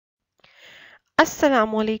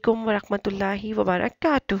Assalamu alaikum wa rahmatullahi wa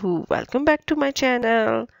barakatuhu. Welcome back to my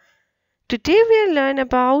channel. Today we'll learn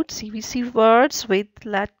about CVC words with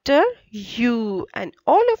letter U, and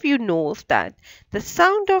all of you knows that the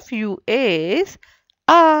sound of U is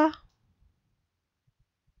A.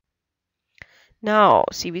 Now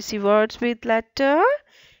CVC words with letter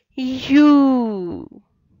U.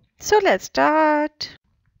 So let's start.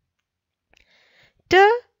 T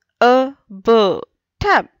A B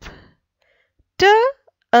tap. T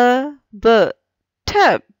A B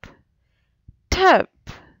tap. Tap.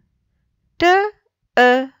 T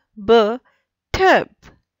A B tap.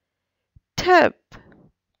 Tap.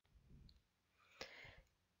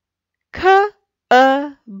 K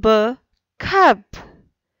A B cup.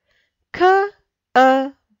 K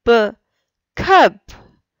A B cup.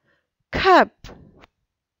 Cup.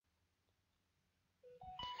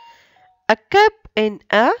 A cup in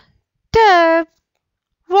a tub.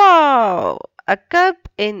 Wow! A cup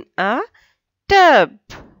in a tub.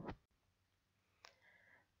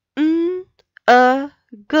 A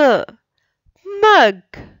G mug.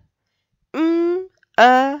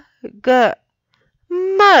 A G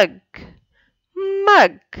mug.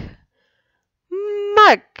 Mug.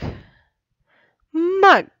 Mug.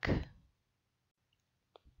 Mug.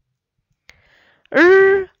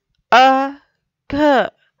 A G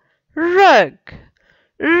rug.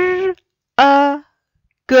 A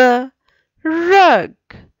G rug.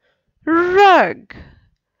 Rug.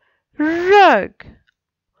 Rug.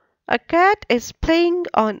 A cat is playing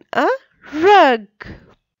on a rug.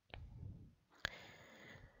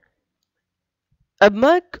 A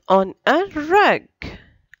mug on a rug.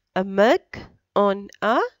 A mug on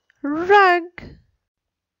a rug.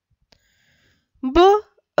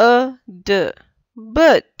 B-A-D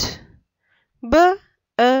bird.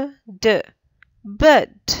 B-A-D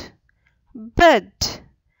bird. Bed.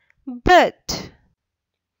 Bed.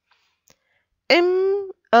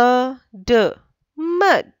 M-A-D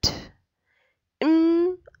mud.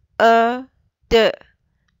 M-A-D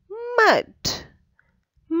mud.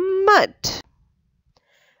 Mud.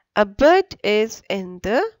 A bird is in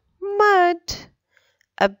the mud.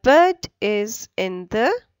 A bird is in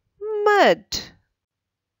the mud.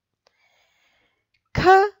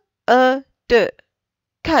 K-A-D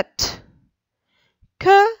cut.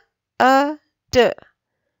 K-A-D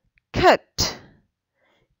cut.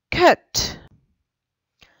 Cut.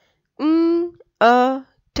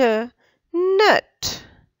 N-A-T nut.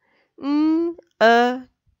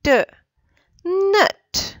 N-A-T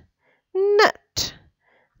nut. Nut.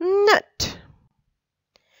 Nut.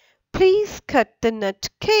 Please cut the nut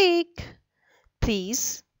cake.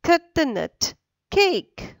 Please cut the nut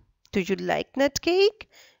cake. Do you like nut cake?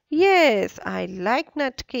 Yes, I like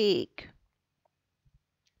nut cake.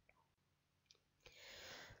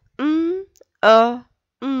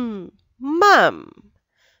 Mum.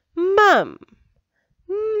 Mum.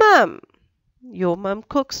 Mum. Your mum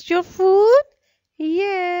cooks your food?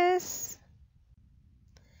 Yes.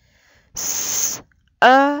 Some.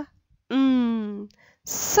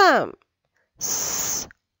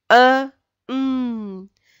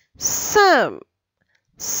 Some.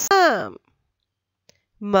 Some.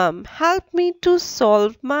 Mum, help me to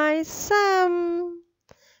solve my sum.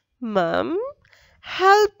 Mum,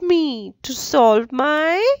 help me to solve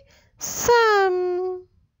my sum.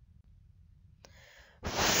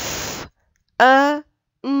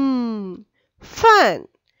 Fun.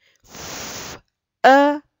 Fun.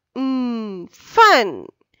 Fun.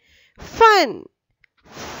 Fun.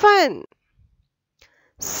 Fun.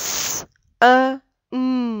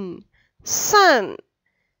 Sun.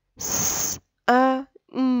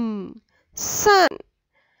 Sun.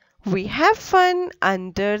 We have fun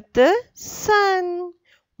under the sun.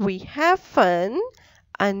 We have fun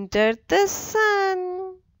under the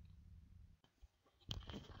sun.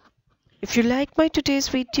 If you like my today's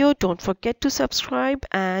video, don't forget to subscribe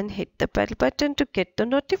and hit the bell button to get the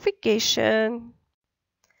notification.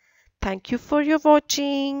 Thank you for your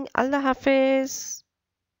watching. Allah Hafiz.